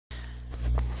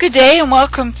Good day and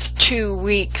welcome to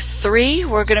week 3.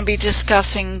 We're going to be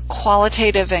discussing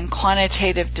qualitative and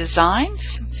quantitative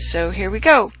designs. So here we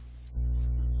go.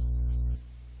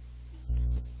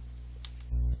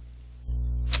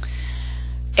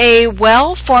 A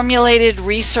well-formulated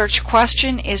research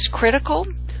question is critical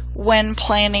when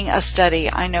planning a study.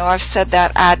 I know I've said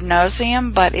that ad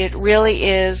nauseum, but it really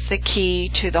is the key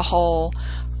to the whole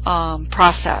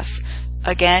process.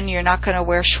 Again, you're not going to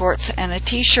wear shorts and a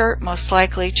t-shirt, most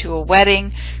likely to a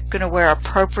wedding. You're going to wear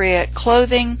appropriate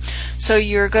clothing. So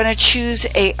you're going to choose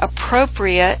a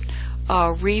appropriate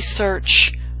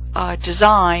research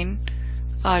design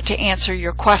to answer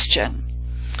your question.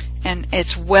 And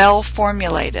it's well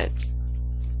formulated.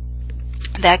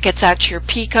 That gets at your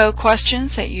PICO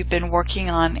questions that you've been working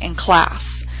on in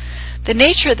class. The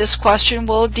nature of this question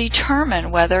will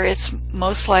determine whether it's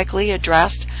most likely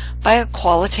addressed by a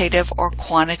qualitative or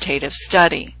quantitative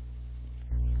study.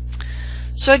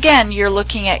 So again, you're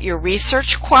looking at your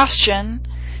research question,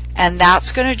 and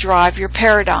that's going to drive your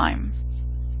paradigm.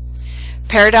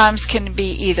 Paradigms can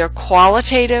be either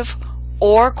qualitative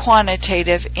or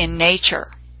quantitative in nature.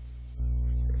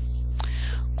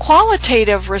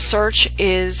 Qualitative research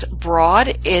is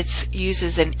broad. It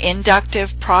uses an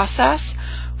inductive process.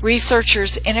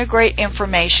 Researchers integrate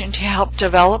information to help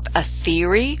develop a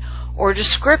theory or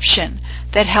description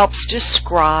that helps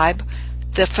describe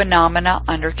the phenomena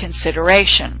under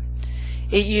consideration.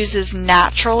 It uses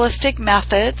naturalistic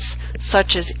methods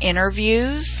such as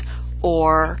interviews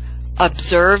or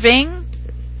observing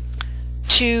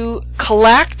to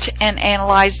collect and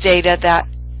analyze data that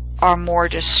are more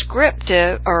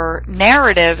descriptive or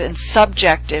narrative and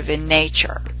subjective in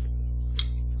nature.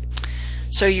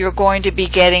 So you're going to be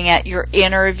getting at your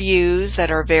interviews that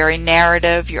are very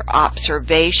narrative, your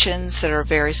observations that are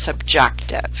very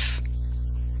subjective.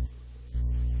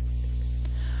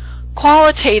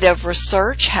 Qualitative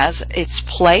research has its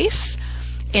place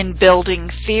in building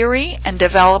theory and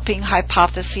developing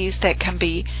hypotheses that can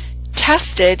be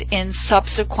tested in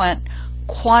subsequent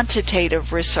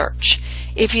quantitative research.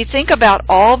 If you think about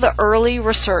all the early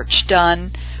research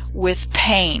done with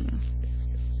pain,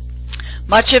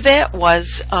 much of it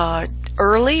was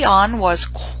early on was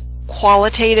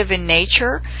qualitative in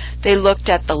nature. They looked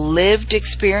at the lived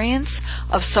experience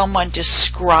of someone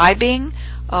describing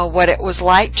what it was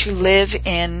like to live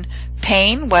in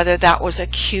pain, whether that was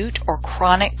acute or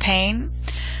chronic pain.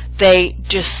 They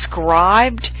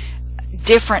described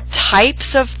different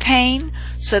types of pain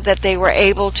so that they were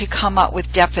able to come up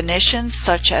with definitions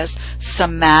such as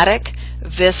somatic,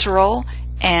 visceral,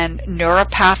 and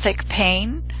neuropathic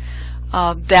pain.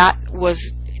 That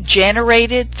was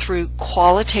generated through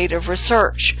qualitative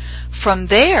research. From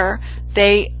there,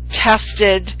 they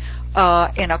tested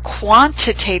in a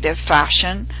quantitative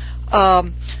fashion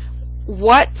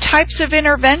what types of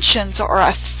interventions are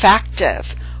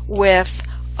effective with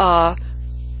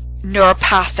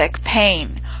neuropathic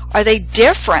pain. Are they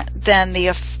different than the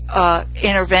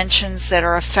interventions that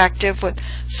are effective with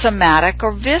somatic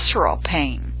or visceral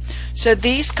pain? So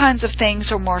these kinds of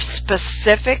things are more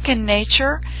specific in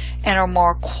nature and are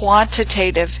more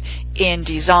quantitative in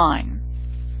design.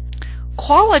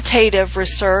 Qualitative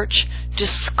research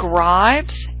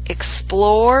describes,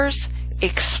 explores,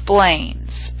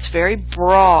 explains. It's very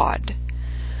broad.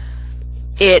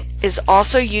 It is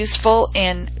also useful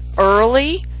in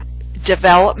early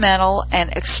developmental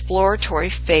and exploratory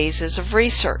phases of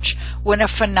research when a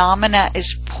phenomena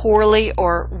is poorly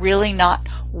or really not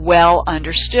well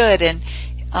understood, and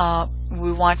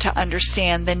we want to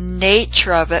understand the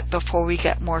nature of it before we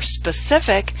get more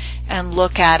specific and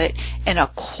look at it in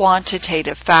a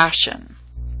quantitative fashion.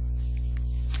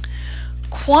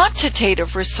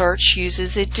 Quantitative research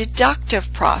uses a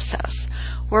deductive process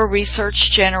where research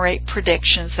generates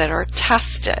predictions that are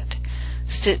tested.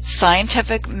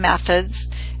 Scientific methods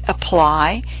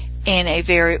apply in a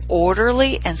very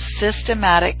orderly and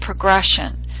systematic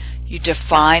progression. You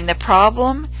define the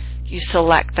problem, you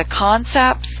select the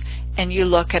concepts, and you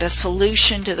look at a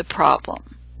solution to the problem.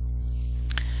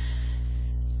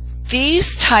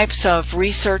 These types of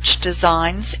research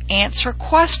designs answer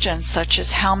questions such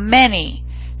as how many,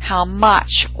 how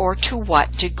much, or to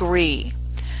what degree.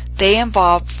 They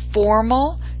involve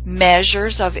formal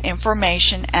measures of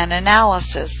information and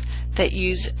analysis that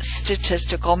use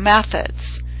statistical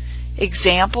methods.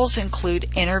 Examples include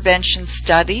intervention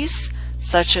studies,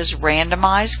 such as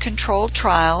randomized controlled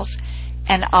trials,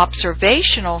 and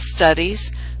observational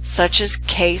studies, such as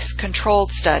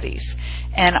case-controlled studies.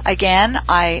 And again,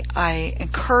 I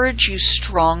encourage you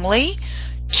strongly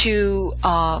to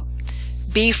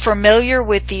Be familiar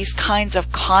with these kinds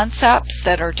of concepts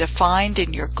that are defined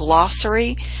in your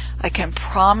glossary. I can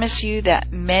promise you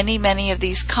that many of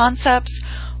these concepts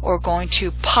are going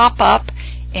to pop up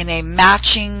in a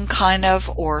matching kind of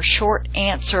or short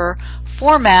answer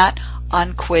format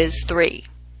on quiz 3.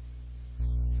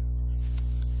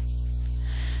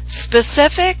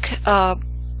 Specific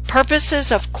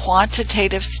purposes of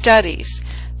quantitative studies.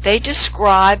 They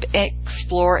describe,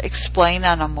 explore, explain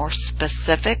on a more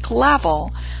specific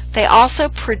level. They also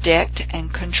predict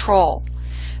and control.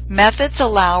 Methods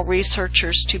allow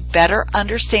researchers to better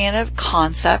understand a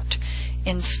concept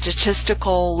in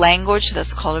statistical language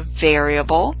that's called a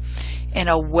variable in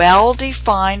a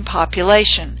well-defined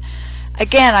population.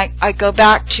 Again, I go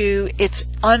back to it's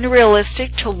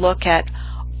unrealistic to look at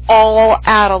all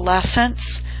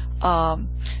adolescents.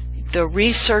 The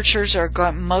researchers are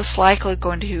most likely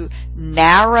going to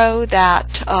narrow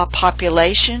that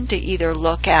population to either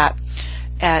look at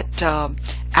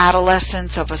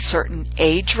adolescents of a certain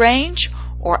age range,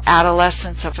 or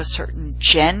adolescents of a certain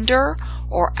gender,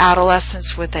 or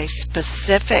adolescents with a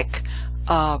specific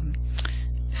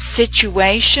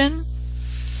situation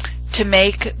to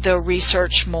make the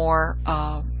research more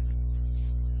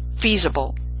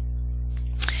feasible.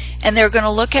 And they're going to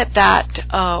look at that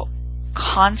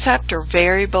concept or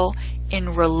variable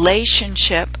in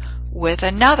relationship with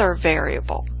another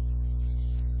variable.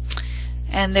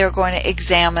 And they're going to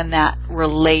examine that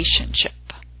relationship.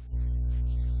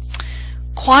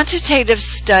 Quantitative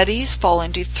studies fall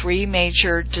into 3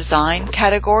 major design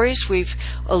categories. We've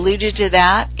alluded to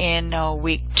that in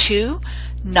week 2: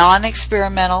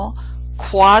 non-experimental,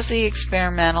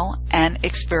 quasi-experimental, and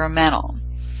experimental.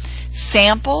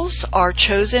 Samples are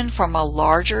chosen from a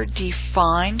larger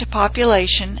defined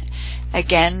population.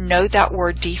 Again, note that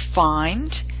word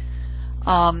defined.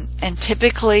 And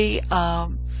typically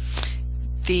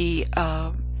the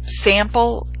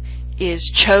sample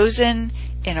is chosen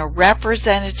in a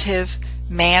representative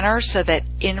manner so that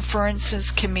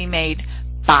inferences can be made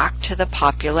back to the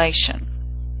population.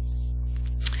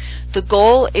 The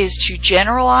goal is to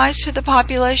generalize to the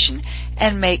population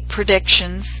and make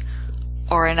predictions,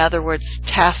 or in other words,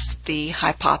 test the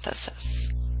hypothesis.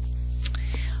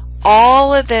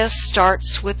 All of this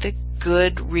starts with a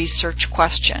good research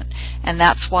question, and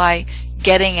that's why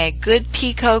getting a good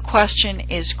PICO question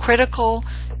is critical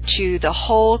to the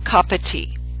whole cup of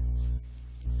tea.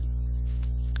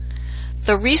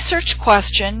 The research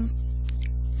question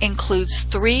includes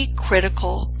 3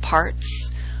 critical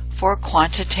parts for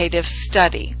quantitative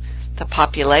study: the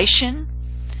population,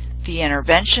 the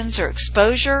interventions or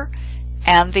exposure,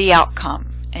 and the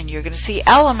outcome. And you're going to see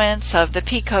elements of the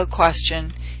PICO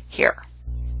question here.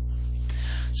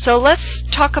 So let's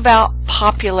talk about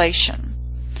population.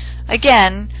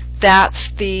 Again, that's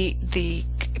the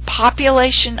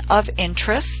population of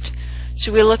interest.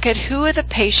 So we look at who are the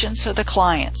patients or the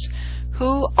clients.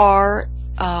 Who are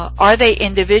they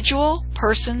individual,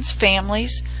 persons,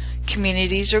 families,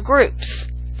 communities, or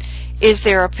groups? Is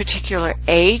there a particular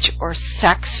age or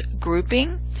sex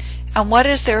grouping? And what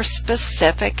is their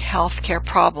specific healthcare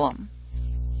problem?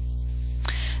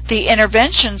 The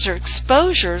interventions or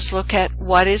exposures look at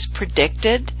what is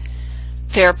predicted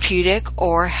therapeutic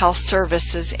or health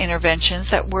services interventions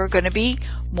that we're going to be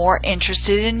more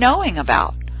interested in knowing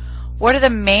about. What are the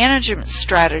management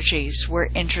strategies we're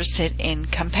interested in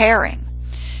comparing?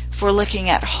 If we're looking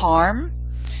at harm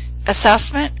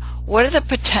assessment, what are the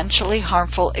potentially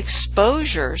harmful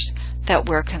exposures that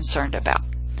we're concerned about?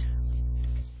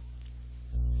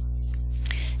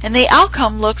 And the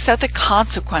outcome looks at the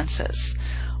consequences.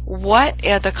 What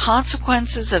are the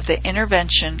consequences of the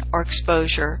intervention or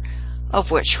exposure of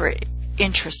which we're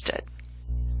interested?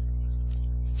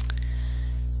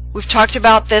 We've talked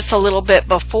about this a little bit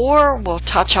before. We'll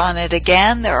touch on it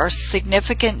again. There are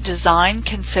significant design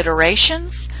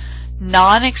considerations.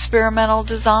 Non-experimental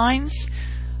designs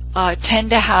tend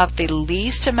to have the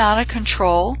least amount of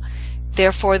control.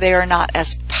 Therefore, they are not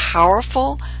as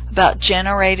powerful about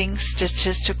generating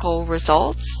statistical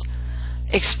results.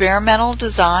 Experimental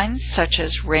designs, such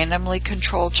as randomly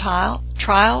controlled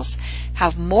trials,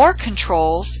 have more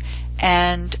controls,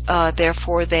 and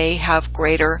therefore they have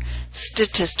greater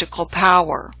statistical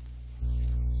power.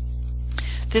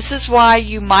 This is why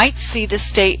you might see the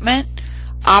statement,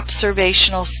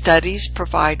 observational studies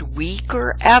provide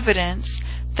weaker evidence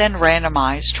than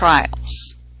randomized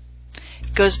trials.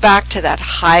 It goes back to that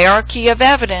hierarchy of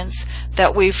evidence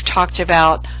that we've talked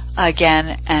about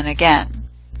again and again.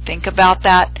 Think about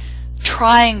that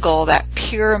triangle, that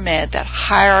pyramid, that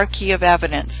hierarchy of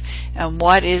evidence, and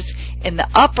what is in the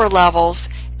upper levels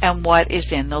and what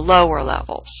is in the lower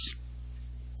levels.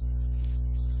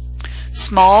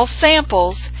 Small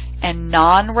samples and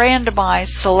non-randomized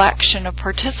selection of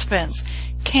participants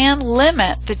can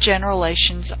limit the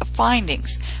generalizations of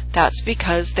findings. That's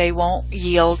because they won't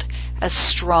yield as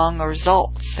strong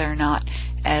results. They're not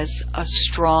as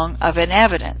strong of an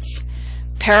evidence.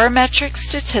 Parametric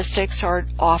statistics are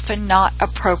often not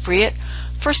appropriate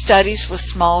for studies with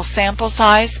small sample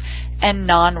size and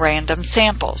non-random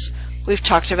samples. We've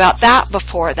talked about that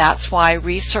before. That's why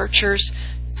researchers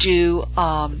do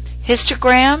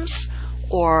histograms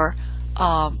or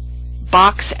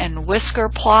box and whisker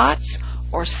plots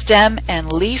or stem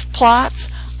and leaf plots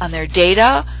on their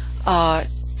data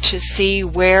to see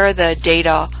where the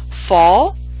data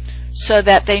fall, so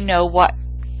that they know what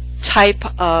type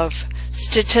of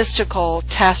statistical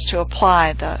test to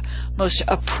apply. The most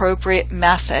appropriate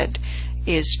method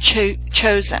is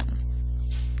chosen.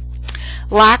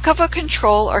 Lack of a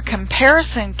control or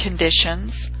comparison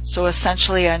conditions, so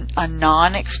essentially a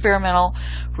non-experimental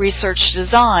research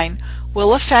design,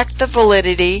 will affect the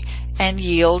validity and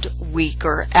yield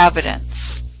weaker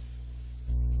evidence.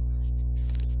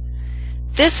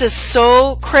 This is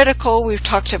so critical. We've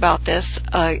talked about this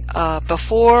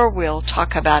before. We'll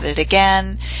talk about it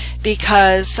again,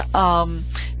 because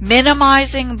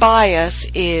minimizing bias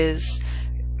is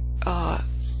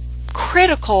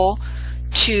critical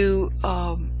to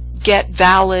get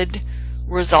valid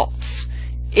results.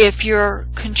 If your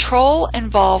control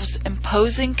involves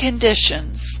imposing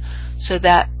conditions so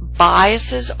that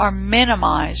biases are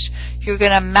minimized, you're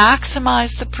going to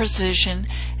maximize the precision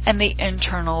and the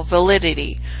internal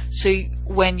validity. So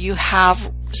when you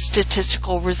have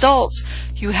statistical results,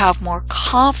 you have more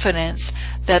confidence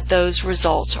that those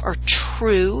results are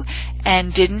true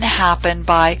and didn't happen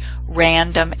by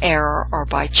random error or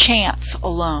by chance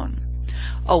alone.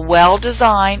 A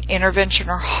well-designed intervention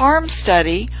or harm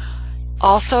study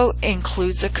also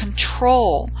includes a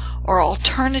control or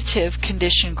alternative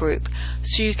condition group,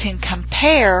 so you can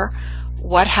compare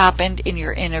what happened in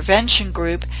your intervention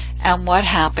group and what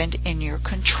happened in your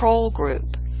control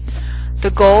group. The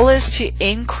goal is to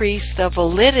increase the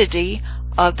validity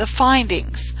of the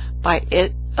findings by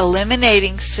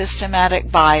eliminating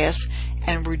systematic bias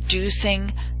and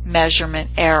reducing measurement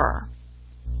error.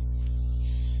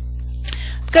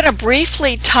 I'm going to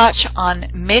briefly touch on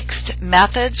mixed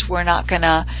methods. We're not going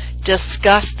to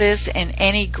discuss this in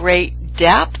any great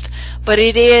depth, but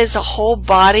it is a whole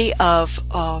body of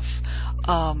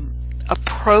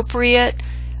appropriate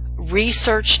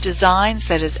research designs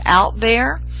that is out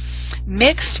there.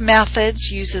 Mixed methods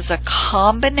uses a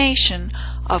combination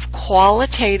of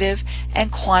qualitative and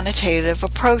quantitative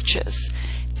approaches.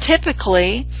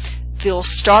 Typically, they'll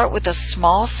start with a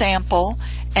small sample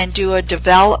and do a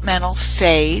developmental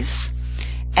phase,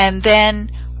 and then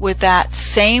with that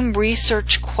same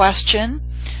research question,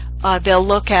 they'll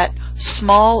look at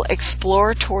small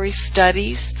exploratory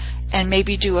studies and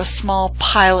maybe do a small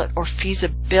pilot or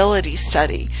feasibility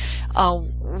study.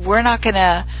 We're not going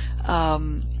to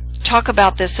talk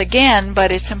about this again,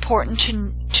 but it's important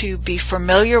to be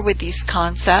familiar with these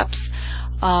concepts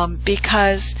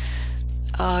because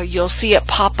you'll see it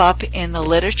pop up in the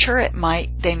literature.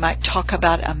 They might talk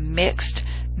about a mixed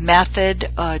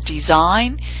method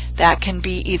design that can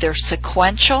be either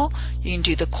sequential. You can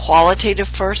do the qualitative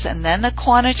first and then the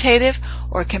quantitative,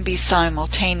 or it can be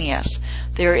simultaneous.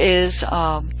 There is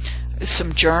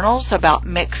some journals about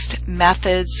mixed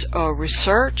methods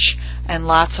research and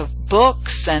lots of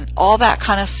books and all that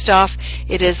kind of stuff.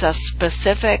 It is a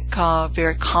specific,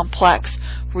 very complex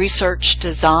research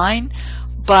design,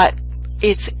 but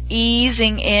it's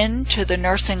easing into the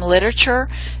nursing literature.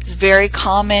 It's very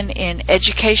common in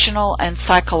educational and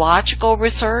psychological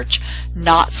research,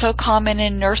 not so common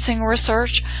in nursing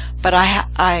research, but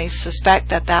I suspect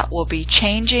that will be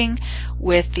changing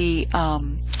with the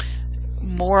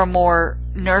more and more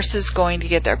nurses going to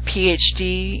get their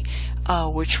PhD,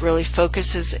 which really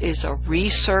focuses is a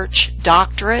research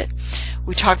doctorate.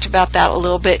 We talked about that a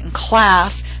little bit in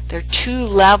class. There are two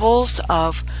levels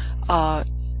of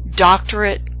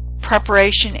doctorate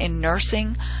preparation in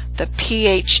nursing. The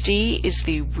PhD is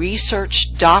the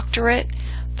research doctorate.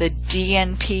 The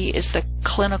DNP is the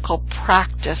clinical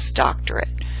practice doctorate.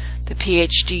 The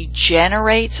PhD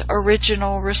generates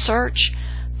original research.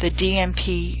 The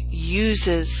DNP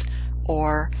uses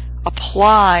or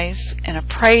applies and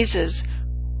appraises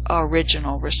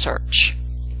original research.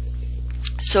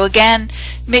 So again,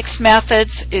 mixed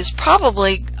methods is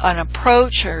probably an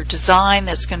approach or design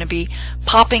that's going to be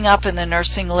popping up in the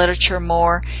nursing literature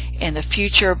more in the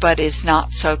future, but is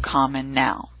not so common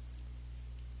now.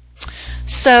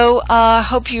 So I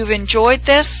hope you've enjoyed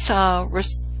this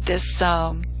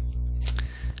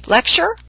lecture.